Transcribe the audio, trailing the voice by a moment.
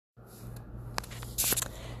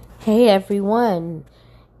Hey everyone,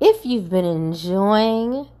 if you've been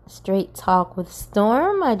enjoying Straight Talk with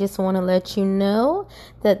Storm, I just want to let you know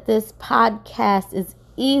that this podcast is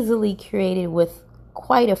easily created with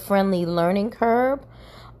quite a friendly learning curve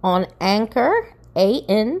on Anchor,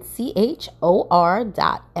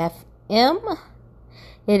 ANCHOR.FM.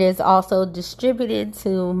 It is also distributed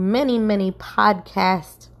to many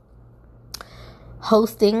podcast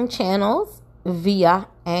hosting channels via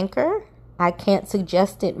Anchor. I can't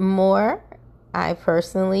suggest it more. I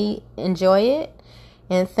personally enjoy it.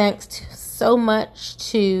 And thanks so much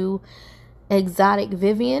to Exotic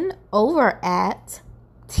Vivian over at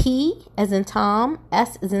T as in Tom,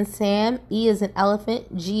 S as in Sam, E as in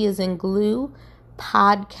Elephant, G as in Glue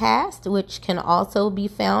podcast, which can also be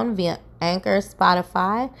found via Anchor,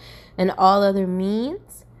 Spotify, and all other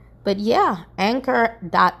means. But yeah,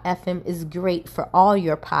 Anchor.fm is great for all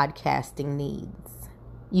your podcasting needs.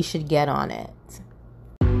 You should get on it.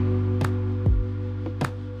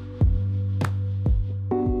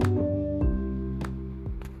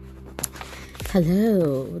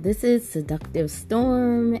 Hello, this is Seductive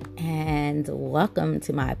Storm, and welcome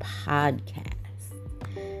to my podcast.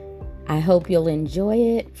 I hope you'll enjoy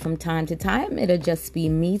it. From time to time, it'll just be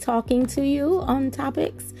me talking to you on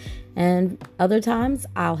topics, and other times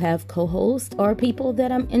I'll have co-hosts or people that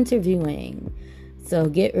I'm interviewing. So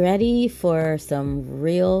get ready for some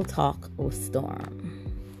real talk with Storm.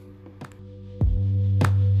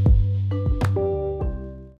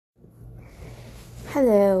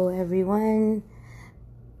 Hello, everyone.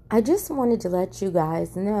 I just wanted to let you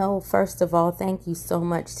guys know, first of all, thank you so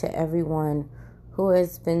much to everyone who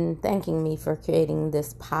has been thanking me for creating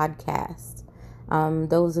this podcast.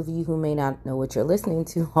 Those of you who may not know what you're listening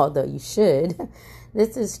to, although you should,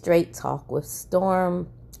 this is Straight Talk with Storm.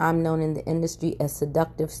 I'm known in the industry as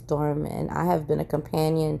Seductive Storm, and I have been a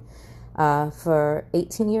companion for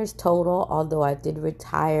 18 years total, although I did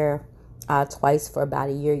retire twice for about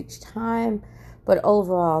a year each time. But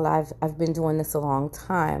overall, I've been doing this a long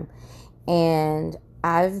time, and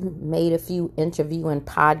I've made a few interview and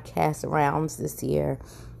podcast rounds this year,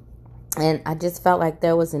 and I just felt like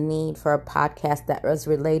there was a need for a podcast that was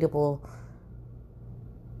relatable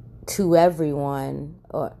to everyone,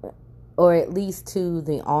 or at least to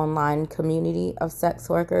the online community of sex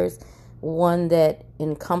workers, one that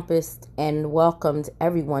encompassed and welcomed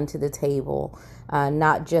everyone to the table,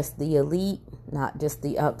 not just the elite, not just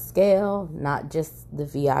the upscale, not just the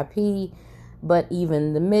VIP, but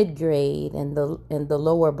even the mid-grade and the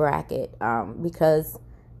lower bracket, because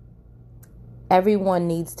everyone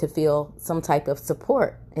needs to feel some type of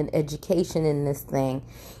support and education in this thing.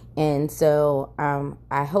 And so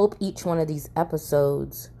I hope each one of these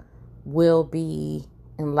episodes will be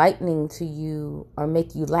enlightening to you or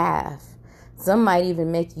make you laugh. Some might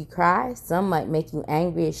even make you cry. Some might make you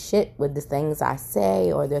angry as shit with the things I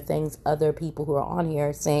say or the things other people who are on here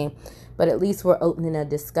are saying. But at least we're opening a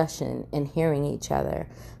discussion and hearing each other.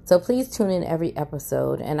 So please tune in every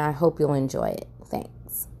episode, and I hope you'll enjoy it.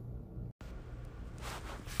 Thanks.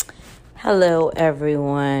 Hello,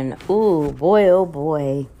 everyone. Ooh, boy, oh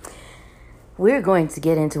boy. We're going to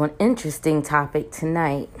get into an interesting topic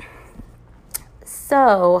tonight.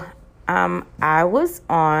 So, I was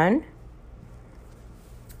on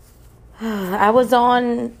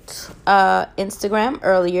Instagram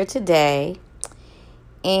earlier today,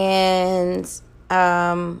 and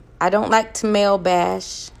I don't like to male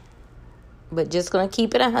bash, but just gonna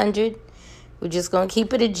keep it 100. We're just gonna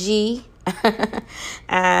keep it a G.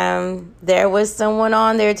 There was someone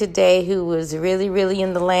on there today who was really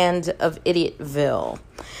in the land of Idiotville.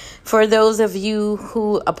 For those of you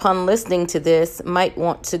who, upon listening to this, might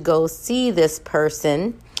want to go see this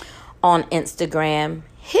person on Instagram,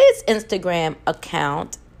 his Instagram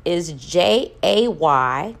account is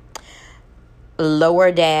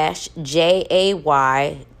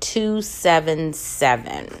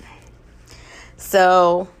JAY_JAY277.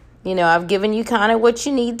 So, I've given you kind of what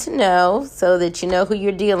you need to know so that you know who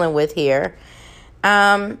you're dealing with here.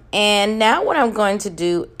 And now what I'm going to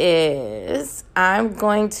do is I'm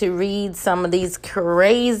going to read some of these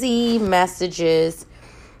crazy messages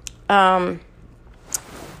that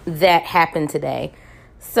happened today.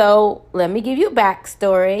 So let me give you a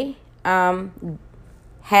backstory.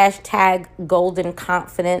 Hashtag Golden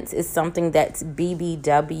Confidence is something that's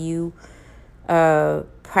BBW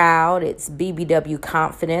proud. It's BBW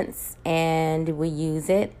Confidence, and we use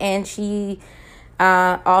it. And she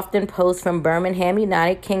often posts from Birmingham,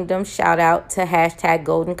 United Kingdom. Shout out to hashtag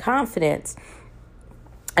Golden Confidence.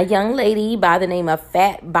 A young lady by the name of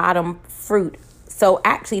Fat Bottom Fruit. So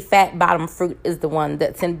actually, Fat Bottom Fruit is the one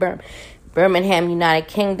that's in Birmingham, United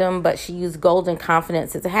Kingdom, but she used golden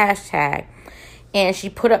confidence as a hashtag. And she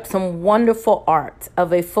put up some wonderful art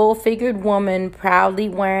of a full-figured woman proudly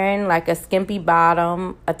wearing like a skimpy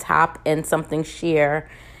bottom, a top, and something sheer.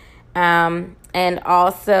 And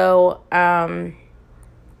also,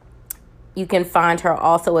 you can find her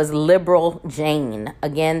also as Liberal Jane.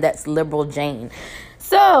 Again, that's Liberal Jane.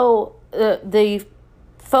 So the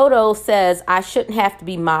photo says, I shouldn't have to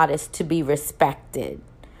be modest to be respected,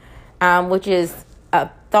 which is a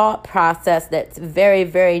thought process that's very,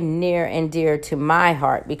 very near and dear to my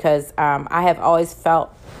heart, because I have always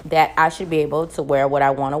felt that I should be able to wear what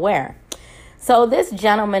I want to wear. So this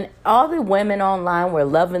gentleman, all the women online were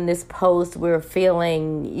loving this post. We were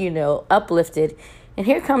feeling, uplifted. And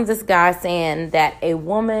here comes this guy saying that a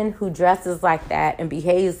woman who dresses like that and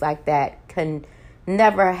behaves like that can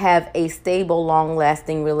never have a stable,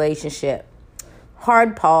 long-lasting relationship.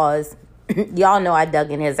 Hard pause. Y'all know I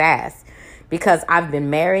dug in his ass. Because I've been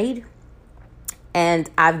married and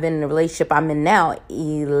I've been in a relationship I'm in now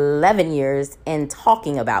 11 years and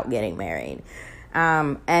talking about getting married.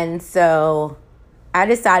 And so I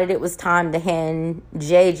decided it was time to hand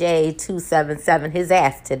JJ277 his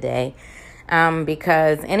ass today.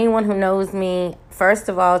 Because anyone who knows me, first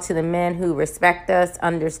of all, to the men who respect us,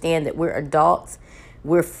 understand that we're adults.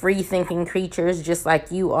 We're free-thinking creatures just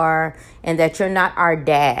like you are, and that you're not our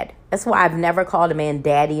dad. That's why I've never called a man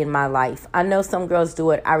daddy in my life. I know some girls do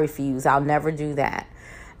it. I refuse. I'll never do that.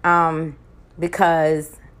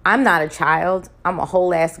 Because I'm not a child. I'm a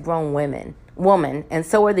whole-ass grown woman, and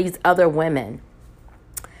so are these other women.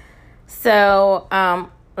 So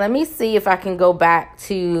let me see if I can go back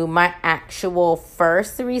to my actual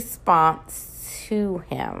first response to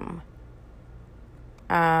him.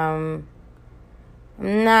 I'm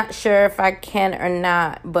not sure if I can or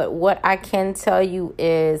not, but what I can tell you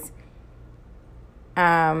is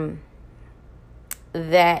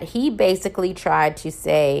that he basically tried to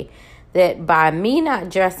say that by me not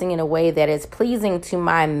dressing in a way that is pleasing to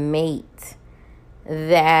my mate,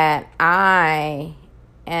 that I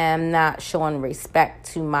am not showing respect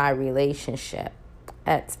to my relationship.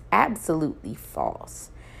 That's absolutely false.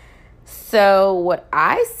 So what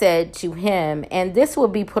I said to him, and this will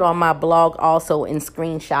be put on my blog also in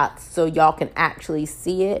screenshots so y'all can actually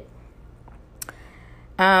see it.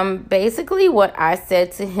 Basically what I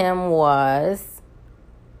said to him was,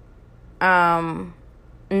 no,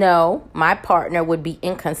 my partner would be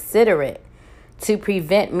inconsiderate to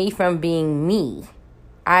prevent me from being me.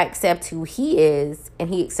 I accept who he is and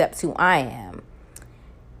he accepts who I am.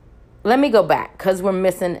 Let me go back because we're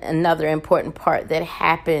missing another important part that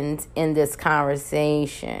happened in this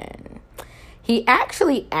conversation. He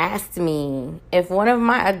actually asked me if one of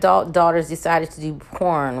my adult daughters decided to do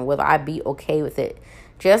porn, will I be okay with it?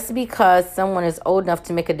 Just because someone is old enough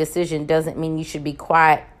to make a decision doesn't mean you should be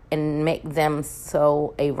quiet and make them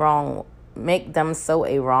so a wrong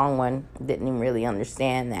one. Didn't even really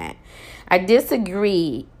understand that. I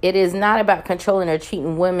disagree. It is not about controlling or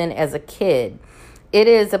treating women as a kid. It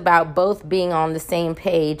is about both being on the same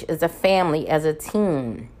page as a family, as a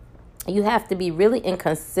team. You have to be really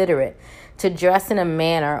inconsiderate to dress in a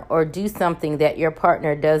manner or do something that your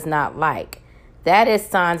partner does not like. That is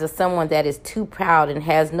signs of someone that is too proud and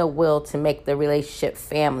has no will to make the relationship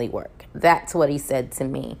family work. That's what he said to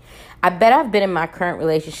me. I bet I've been in my current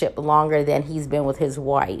relationship longer than he's been with his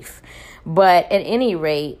wife. But at any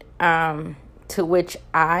rate, to which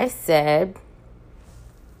I said,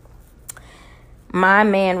 my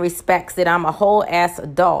man respects that I'm a whole ass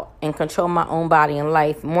adult and control my own body and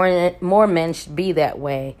life. More men should be that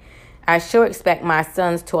way. I sure expect my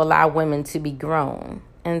sons to allow women to be grown.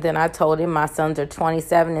 And then I told him my sons are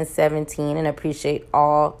 27 and 17 and appreciate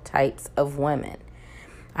all types of women.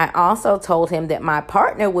 I also told him that my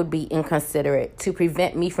partner would be inconsiderate to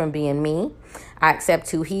prevent me from being me. I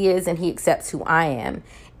accept who he is and he accepts who I am.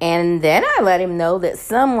 And then I let him know that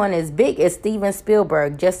someone as big as Steven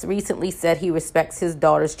Spielberg just recently said he respects his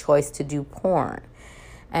daughter's choice to do porn.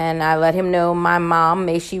 And I let him know my mom,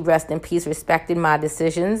 may she rest in peace, respected my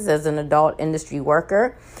decisions as an adult industry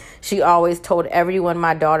worker. She always told everyone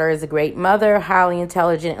my daughter is a great mother, highly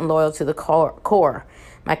intelligent and loyal to the core.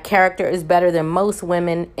 My character is better than most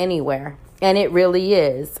women anywhere. And it really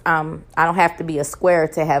is. I don't have to be a square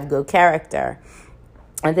to have good character.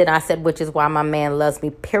 And then I said, which is why my man loves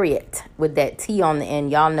me, period. With that T on the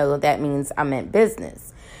end, y'all know that means I meant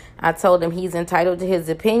business. I told him he's entitled to his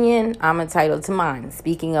opinion. I'm entitled to mine.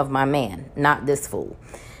 Speaking of my man, not this fool.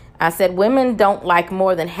 I said, women don't like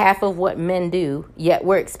more than half of what men do, yet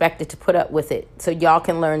we're expected to put up with it. So y'all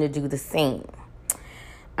can learn to do the same.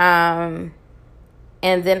 And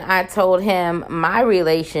then I told him my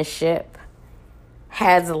relationship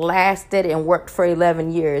has lasted and worked for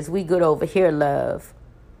 11 years. We good over here, love.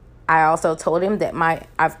 I also told him that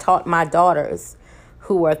I've taught my daughters,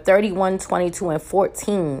 who are 31, 22, and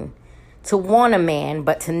 14, to want a man,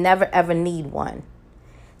 but to never, ever need one.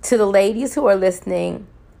 To the ladies who are listening,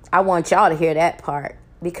 I want y'all to hear that part,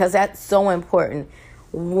 because that's so important.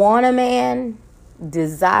 Want a man,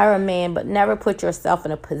 desire a man, but never put yourself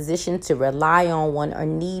in a position to rely on one or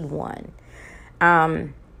need one.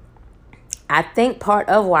 I think part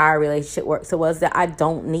of why our relationship works so well is that I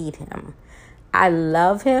don't need him. I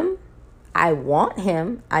love him. I want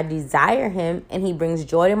him. I desire him. And he brings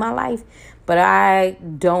joy to my life. But I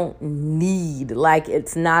don't need. Like,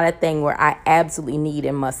 it's not a thing where I absolutely need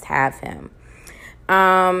and must have him.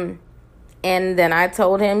 And then I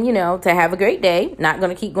told him, to have a great day. Not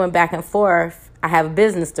going to keep going back and forth. I have a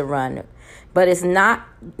business to run. But it's not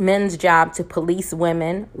men's job to police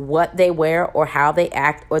women, what they wear or how they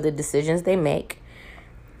act or the decisions they make.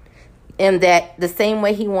 And that the same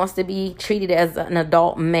way he wants to be treated as an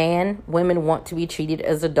adult man, women want to be treated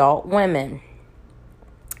as adult women.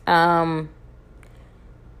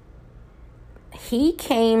 He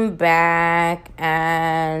came back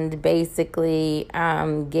and basically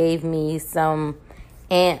gave me some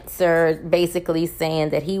answer, basically saying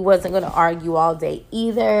that he wasn't going to argue all day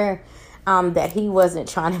either. That he wasn't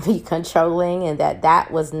trying to be controlling and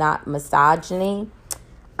that was not misogyny.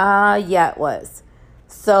 Yeah, it was.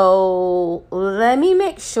 So let me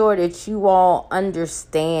make sure that you all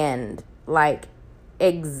understand, like,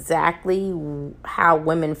 exactly how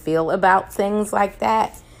women feel about things like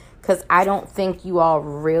that, because I don't think you all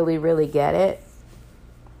really, really get it.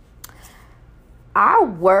 Our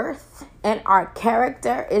worth and our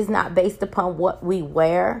character is not based upon what we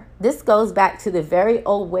wear. This goes back to the very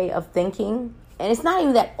old way of thinking. And it's not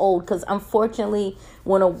even that old, because unfortunately,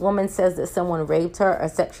 when a woman says that someone raped her or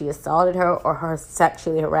sexually assaulted her or her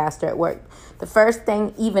sexually harassed her at work, the first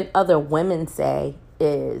thing even other women say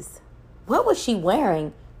is, what was she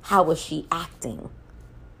wearing? How was she acting?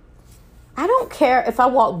 I don't care if I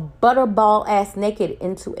walk butterball ass naked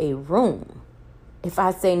into a room. If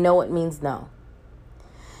I say no, it means no.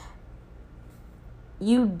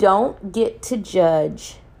 You don't get to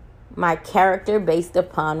judge my character based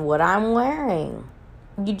upon what I'm wearing.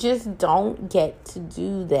 You just don't get to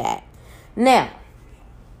do that. Now,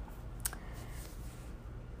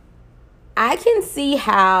 I can see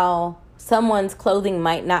how someone's clothing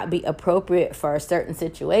might not be appropriate for a certain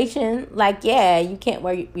situation. Like, yeah, you can't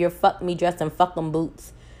wear your fuck me dressed in fucking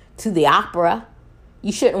boots to the opera.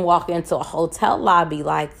 You shouldn't walk into a hotel lobby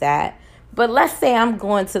like that. But let's say I'm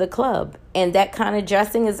going to the club and that kind of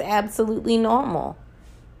dressing is absolutely normal.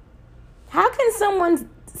 How can someone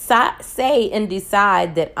say and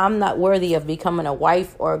decide that I'm not worthy of becoming a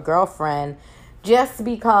wife or a girlfriend just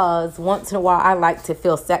because once in a while I like to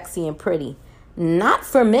feel sexy and pretty? Not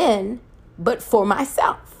for men, but for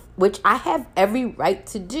myself, which I have every right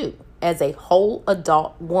to do as a whole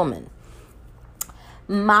adult woman.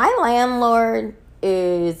 My landlord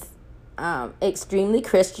is extremely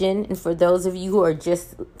Christian, and for those of you who are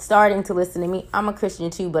just starting to listen to me, I'm a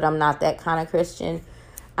Christian too, but I'm not that kind of Christian.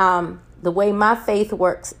 The way my faith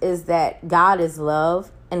works is that God is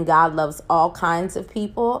love, and God loves all kinds of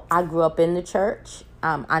people. I grew up in the church.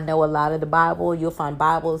 I know a lot of the Bible. You'll find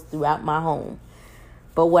Bibles throughout my home.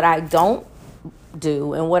 But what I don't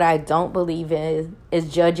do and what I don't believe in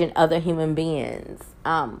is judging other human beings.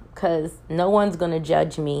 Because no one's going to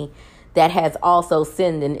judge me that has also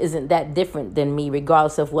sinned and isn't that different than me,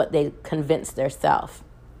 regardless of what they convince themselves.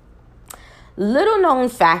 Little known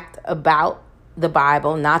fact about the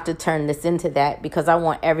Bible, not to turn this into that, because I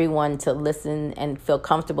want everyone to listen and feel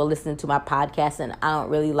comfortable listening to my podcast, and I don't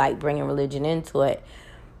really like bringing religion into it.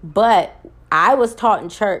 But I was taught in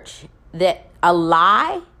church that a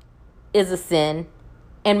lie is a sin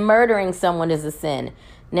and murdering someone is a sin.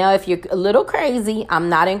 Now, if you're a little crazy, I'm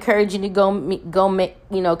not encouraging you to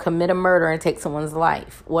go commit a murder and take someone's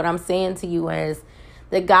life. What I'm saying to you is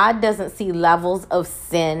that God doesn't see levels of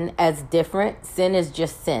sin as different. Sin is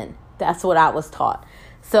just sin. That's what I was taught.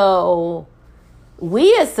 So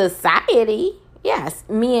we as society, yes,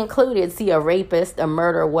 me included, see a rapist, a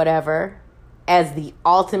murderer, whatever, as the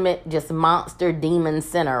ultimate just monster demon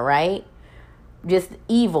sinner, right? Just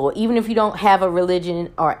evil. Even if you don't have a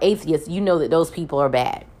religion or atheist, you know that those people are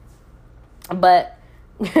bad. But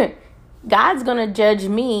God's going to judge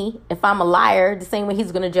me if I'm a liar the same way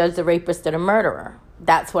he's going to judge the rapist or the murderer.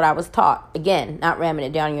 That's what I was taught. Again, not ramming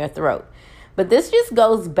it down your throat. But this just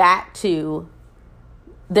goes back to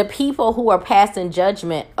the people who are passing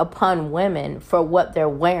judgment upon women for what they're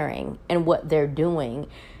wearing and what they're doing,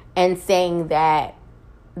 and saying that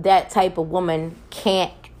that type of woman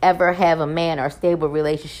can't ever have a man or a stable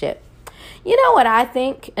relationship. You know what I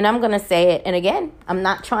think? And I'm going to say it. And again, I'm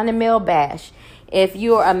not trying to male bash. If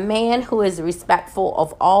you're a man who is respectful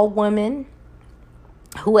of all women,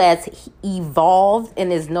 who has evolved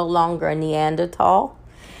and is no longer a Neanderthal,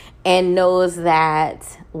 and knows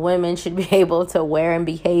that women should be able to wear and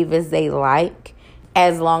behave as they like,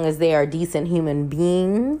 as long as they are decent human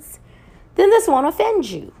beings, then this won't offend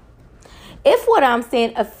you. If what I'm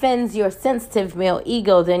saying offends your sensitive male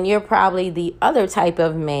ego, then you're probably the other type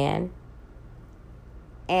of man.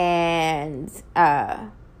 And I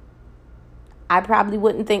probably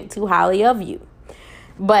wouldn't think too highly of you.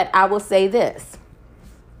 But I will say this.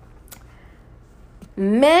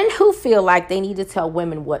 Men who feel like they need to tell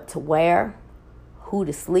women what to wear, who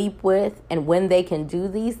to sleep with, and when they can do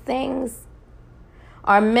these things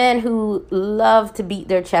are men who love to beat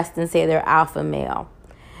their chest and say they're alpha male.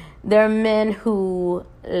 They're men who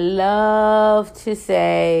love to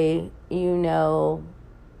say, you know,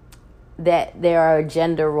 that there are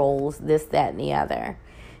gender roles, this, that, and the other.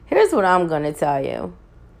 Here's what I'm going to tell you.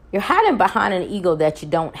 You're hiding behind an ego that you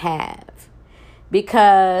don't have.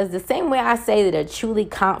 Because the same way I say that a truly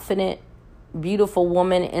confident, beautiful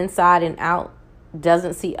woman inside and out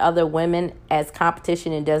doesn't see other women as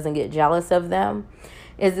competition and doesn't get jealous of them,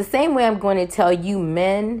 is the same way I'm going to tell you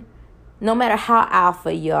men, no matter how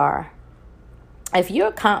alpha you are, if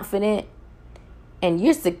you're confident and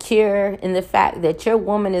you're secure in the fact that your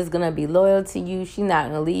woman is going to be loyal to you, she's not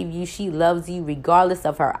going to leave you, she loves you regardless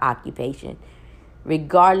of her occupation,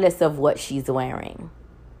 regardless of what she's wearing,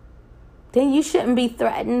 then you shouldn't be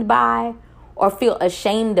threatened by or feel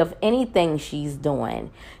ashamed of anything she's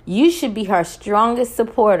doing. You should be her strongest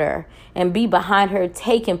supporter and be behind her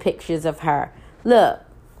taking pictures of her. Look,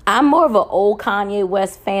 I'm more of an old Kanye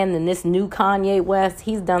West fan than this new Kanye West.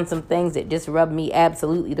 He's done some things that just rub me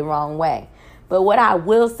absolutely the wrong way. But what I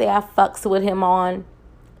will say I fucks with him on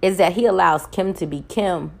is that he allows Kim to be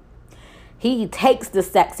Kim. He takes the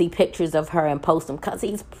sexy pictures of her and posts them because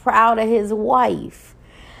he's proud of his wife.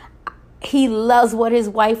 He loves what his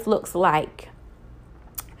wife looks like.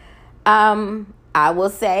 I will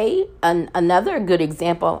say another good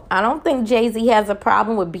example. I don't think Jay-Z has a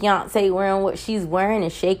problem with Beyonce wearing what she's wearing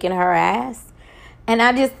and shaking her ass. And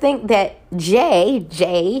I just think that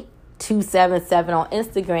J277 on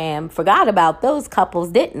Instagram forgot about those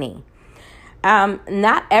couples, didn't he?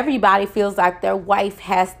 Not everybody feels like their wife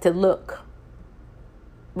has to look,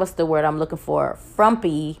 what's the word I'm looking for,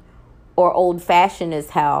 frumpy or old-fashioned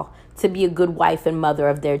as hell to be a good wife and mother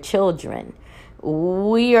of their children.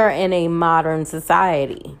 We are in a modern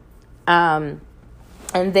society. And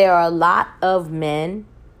there are a lot of men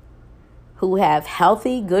who have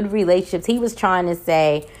healthy, good relationships. He was trying to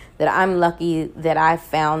say that I'm lucky that I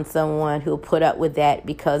found someone who'll put up with that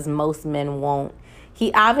because most men won't.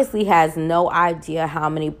 He obviously has no idea how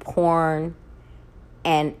many porn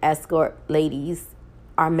and escort ladies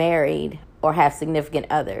are married or have significant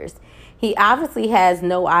others. He obviously has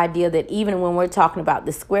no idea that even when we're talking about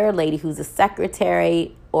the square lady who's a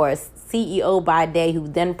secretary or a CEO by day who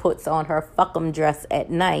then puts on her fuck-em dress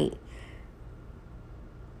at night,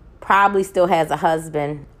 probably still has a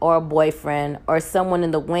husband or a boyfriend or someone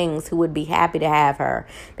in the wings who would be happy to have her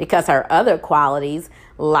because her other qualities,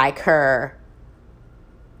 like her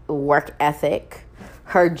work ethic,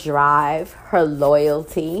 her drive, her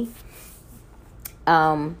loyalty,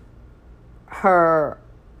 her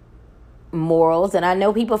morals. And I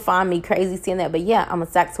know people find me crazy saying that, but yeah, I'm a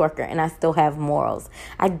sex worker and I still have morals.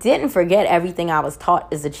 I didn't forget everything I was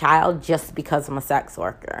taught as a child just because I'm a sex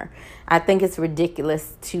worker. I think it's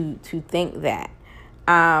ridiculous to think that.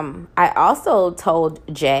 I also told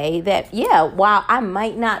Jay that, yeah, while I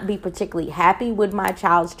might not be particularly happy with my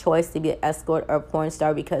child's choice to be an escort or a porn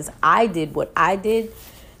star because I did what I did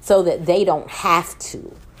so that they don't have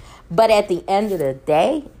to. But at the end of the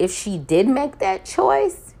day, if she did make that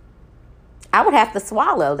choice, I would have to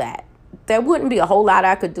swallow that. There wouldn't be a whole lot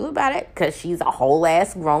I could do about it because she's a whole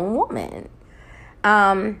ass grown woman.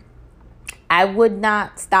 I would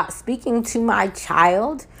not stop speaking to my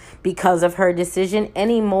child because of her decision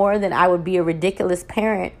any more than I would be a ridiculous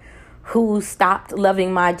parent who stopped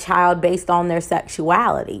loving my child based on their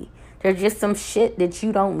sexuality. There's just some shit that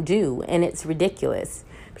you don't do, and it's ridiculous.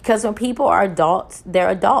 Because when people are adults, they're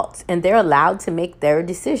adults, and they're allowed to make their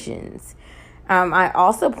decisions. I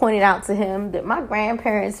also pointed out to him that my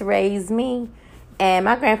grandparents raised me, and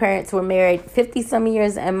my grandparents were married 50-some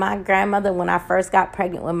years, and my grandmother, when I first got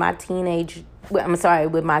pregnant with my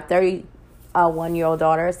with my 31-year-old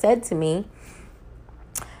daughter, said to me,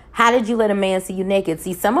 "How did you let a man see you naked?"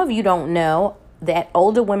 See, some of you don't know, that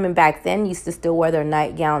older women back then used to still wear their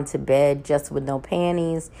nightgown to bed just with no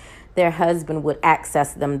panties. Their husband would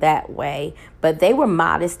access them that way. But they were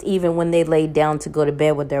modest even when they laid down to go to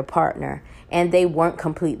bed with their partner. And they weren't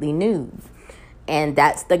completely nude. And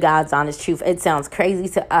that's the God's honest truth. It sounds crazy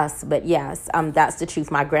to us, but yes, that's the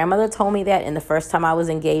truth. My grandmother told me that, and the first time I was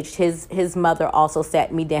engaged, his mother also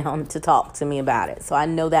sat me down to talk to me about it. So I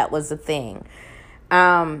know that was a thing.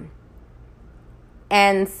 And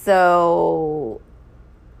so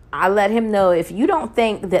I let him know, if you don't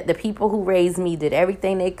think that the people who raised me did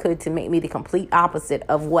everything they could to make me the complete opposite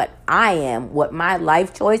of what I am, what my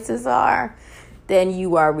life choices are, then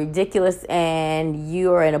you are ridiculous and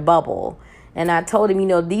you're in a bubble. And I told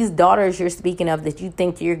him, these daughters you're speaking of that you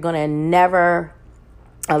think you're going to never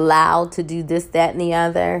allow to do this, that, and the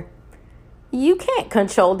other, you can't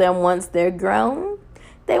control them once they're grown.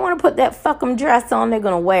 They want to put that fuck 'em dress on, they're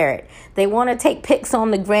going to wear it. They want to take pics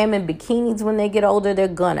on the gram in bikinis when they get older, they're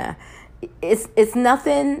gonna. It's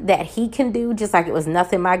nothing that he can do, just like it was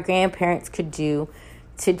nothing my grandparents could do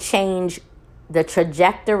to change the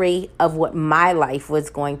trajectory of what my life was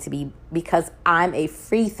going to be, because I'm a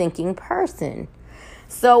free-thinking person.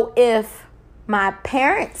 So if my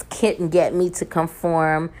parents couldn't get me to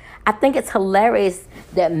conform, I think it's hilarious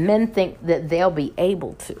that men think that they'll be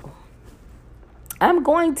able to. I'm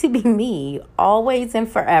going to be me. Always and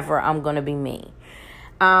forever, I'm going to be me.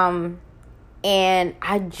 And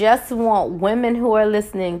I just want women who are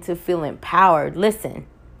listening to feel empowered. Listen.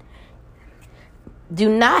 Do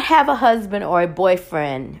not have a husband or a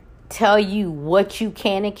boyfriend tell you what you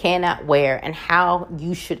can and cannot wear and how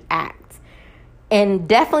you should act. And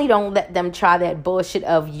definitely don't let them try that bullshit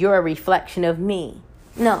of you're a reflection of me.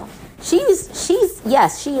 No,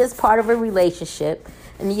 yes, she is part of a relationship.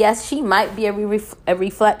 And yes, she might be a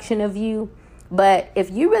reflection of you. But if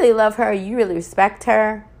you really love her, you really respect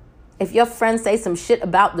her, if your friends say some shit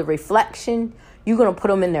about the reflection, you're going to put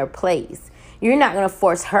them in their place. You're not going to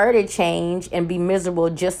force her to change and be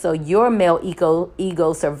miserable just so your male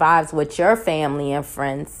ego survives what your family and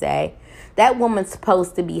friends say. That woman's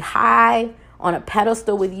supposed to be high on a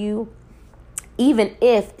pedestal with you, even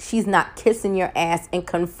if she's not kissing your ass and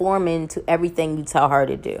conforming to everything you tell her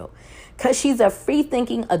to do. Because she's a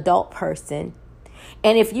free-thinking adult person.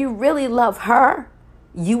 And if you really love her,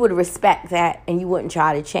 you would respect that and you wouldn't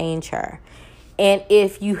try to change her. And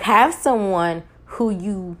if you have someone who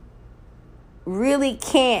you really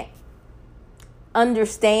can't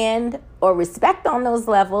understand or respect on those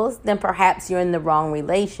levels, then perhaps you're in the wrong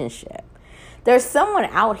relationship. There's someone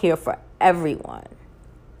out here for everyone.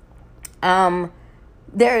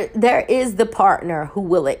 There is the partner who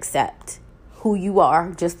will accept who you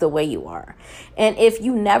are just the way you are. And if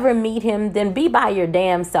you never meet him, then be by your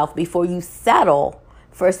damn self before you settle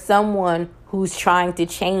for someone who's trying to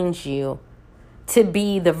change you to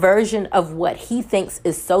be the version of what he thinks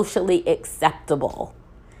is socially acceptable.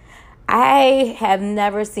 I have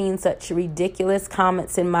never seen such ridiculous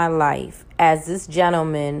comments in my life as this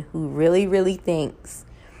gentleman who really, really thinks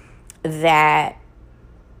that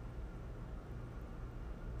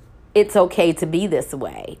it's okay to be this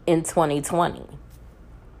way in 2020.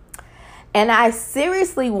 And I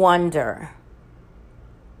seriously wonder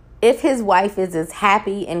if his wife is as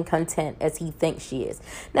happy and content as he thinks she is.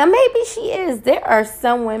 Now, maybe she is. There are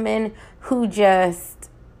some women who just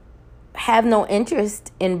have no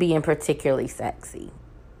interest in being particularly sexy.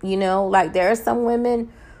 Like there are some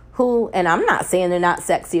women who, and I'm not saying they're not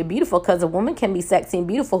sexy or beautiful, because a woman can be sexy and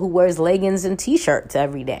beautiful who wears leggings and t-shirts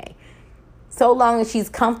every day. So long as she's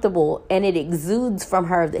comfortable and it exudes from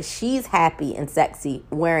her that she's happy and sexy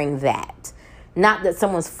wearing that. Not that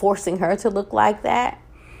someone's forcing her to look like that.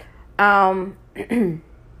 My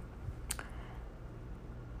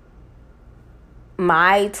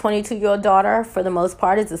 22-year-old daughter, for the most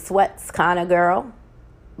part, is a sweats kind of girl.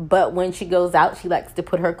 But when she goes out, she likes to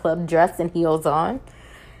put her club dress and heels on.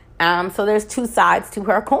 So there's two sides to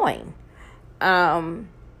her coin. And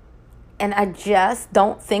I just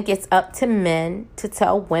don't think it's up to men to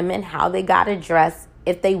tell women how they got to dress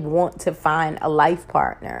if they want to find a life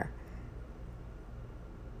partner.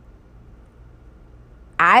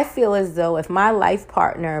 I feel as though if my life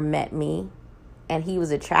partner met me and he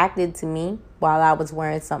was attracted to me while I was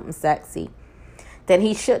wearing something sexy, then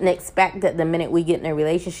he shouldn't expect that the minute we get in a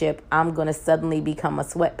relationship, I'm going to suddenly become a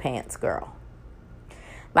sweatpants girl.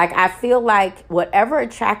 Like, I feel like whatever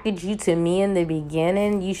attracted you to me in the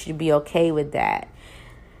beginning, you should be okay with that.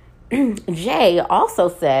 Jay also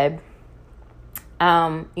said,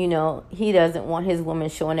 he doesn't want his woman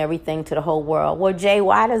showing everything to the whole world. Well, Jay,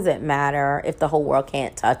 why does it matter if the whole world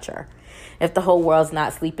can't touch her? If the whole world's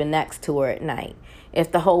not sleeping next to her at night?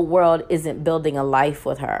 if the whole world isn't building a life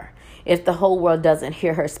with her, if the whole world doesn't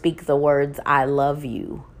hear her speak the words, I love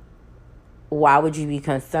you, why would you be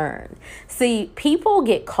concerned? See, people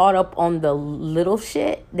get caught up on the little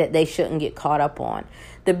shit that they shouldn't get caught up on.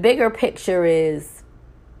 The bigger picture is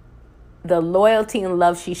the loyalty and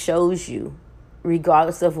love she shows you,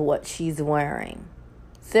 regardless of what she's wearing.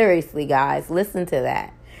 Seriously, guys, listen to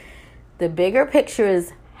that. The bigger picture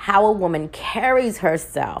is how a woman carries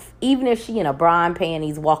herself, even if she in a bra and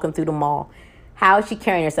panties walking through the mall. How is she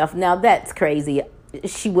carrying herself? Now, that's crazy.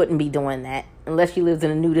 She wouldn't be doing that unless she lives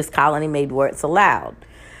in a nudist colony, maybe where it's allowed.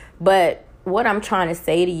 But what I'm trying to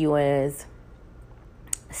say to you is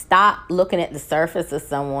stop looking at the surface of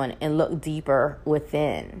someone and look deeper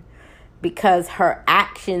within, because her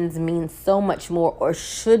actions mean so much more, or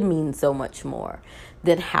should mean so much more,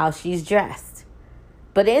 than how she's dressed.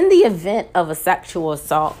 But in the event of a sexual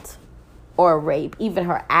assault or a rape, even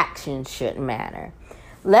her actions shouldn't matter.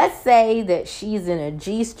 Let's say that she's in a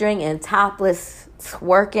G-string and topless,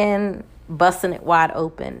 twerking, busting it wide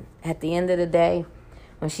open. At the end of the day,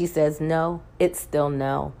 when she says no, it's still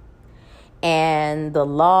no. And the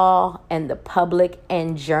law and the public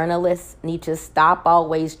and journalists need to stop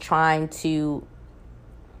always trying to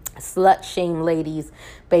slut shame ladies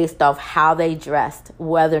based off how they dressed,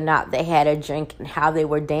 whether or not they had a drink, and how they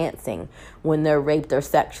were dancing when they're raped or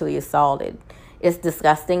sexually assaulted. It's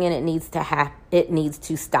disgusting, and it needs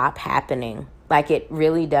to stop happening. Like, it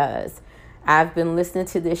really does. I've been listening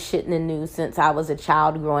to this shit in the news since I was a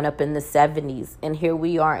child growing up in the 70s. And here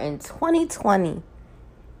we are in 2020.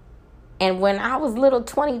 And when I was little,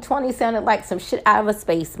 2020 sounded like some shit out of a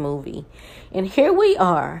space movie. And here we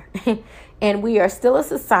are. And we are still a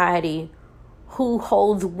society who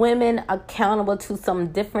holds women accountable to some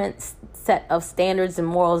different set of standards and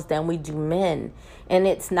morals than we do men. And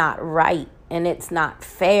it's not right. And it's not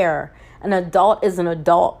fair. An adult is an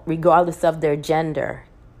adult regardless of their gender.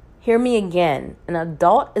 Hear me again. An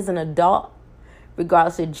adult is an adult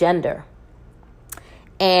regardless of gender.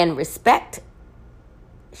 And respect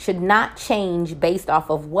should not change based off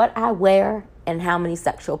of what I wear and how many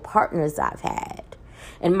sexual partners I've had.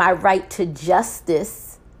 And my right to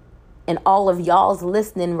justice, and all of y'all's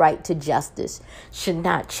listening right to justice, should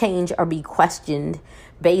not change or be questioned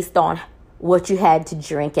based on what you had to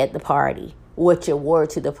drink at the party, what you wore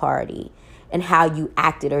to the party, and how you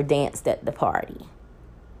acted or danced at the party.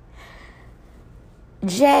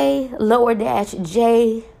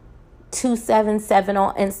 J_J277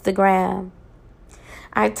 on Instagram.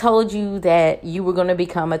 I told you that you were going to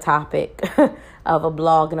become a topic of a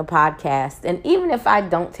blog and a podcast. And even if I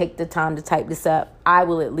don't take the time to type this up, I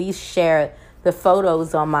will at least share the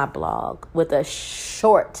photos on my blog with a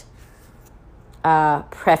short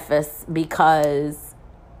preface, because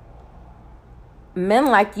men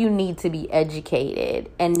like you need to be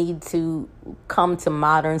educated and need to come to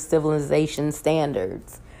modern civilization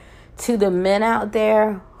standards. To the men out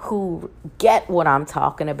there who get what I'm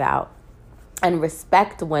talking about and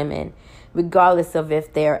respect women, regardless of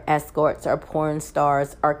if they're escorts or porn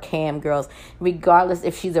stars or cam girls, regardless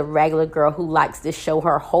if she's a regular girl who likes to show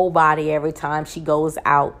her whole body every time she goes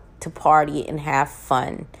out to party and have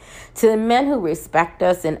fun. To the men who respect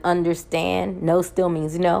us and understand no still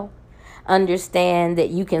means no, understand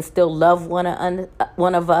that you can still love one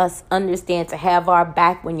of us, understand to have our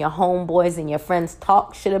back when your homeboys and your friends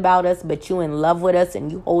talk shit about us, but you in love with us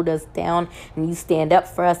and you hold us down and you stand up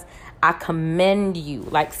for us. I commend you.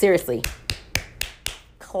 Like, seriously,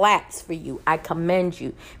 claps for you. I commend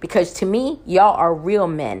you, because to me, y'all are real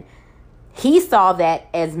men. He saw that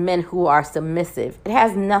as men who are submissive. It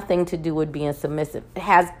has nothing to do with being submissive. It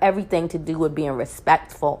has everything to do with being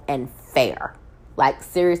respectful and fair. Like,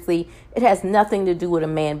 seriously, it has nothing to do with a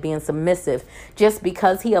man being submissive. Just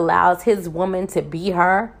because he allows his woman to be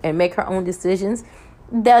her and make her own decisions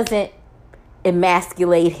doesn't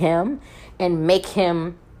emasculate him and make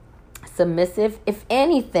him submissive. If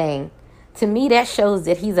anything, to me, that shows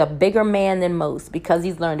that he's a bigger man than most, because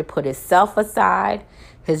he's learned to put himself aside,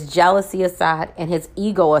 his jealousy aside, and his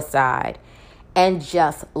ego aside, and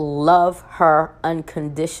just love her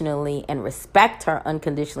unconditionally and respect her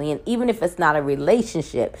unconditionally. And even if it's not a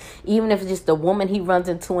relationship, even if it's just a woman he runs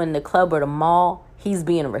into in the club or the mall, he's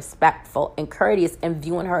being respectful and courteous and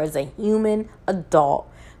viewing her as a human adult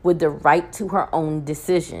with the right to her own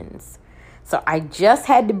decisions. So I just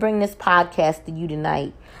had to bring this podcast to you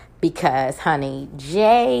tonight because, honey,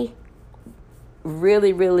 Jay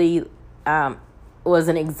really, really was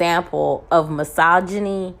an example of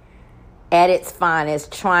misogyny at its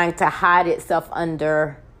finest, trying to hide itself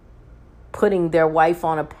under putting their wife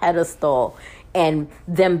on a pedestal and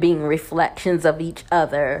them being reflections of each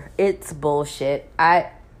other. It's bullshit.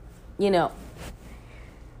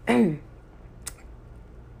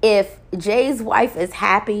 If Jay's wife is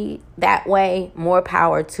happy that way, more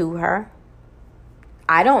power to her.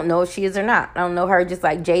 I don't know if she is or not. I don't know her, just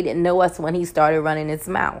like Jay didn't know us when he started running his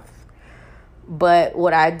mouth. But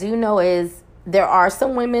what I do know is there are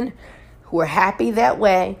some women who are happy that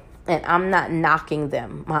way, and I'm not knocking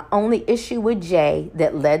them. My only issue with Jay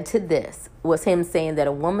that led to this was him saying that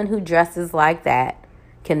a woman who dresses like that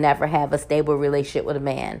can never have a stable relationship with a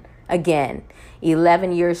man. Again,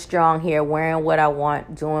 11 years strong here, wearing what I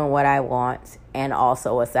want, doing what I want, and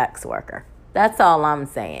also a sex worker. That's all I'm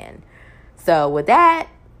saying. So with that,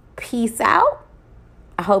 peace out.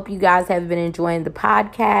 I hope you guys have been enjoying the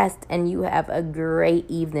podcast, and you have a great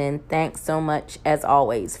evening. Thanks so much, as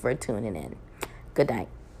always, for tuning in. Good night.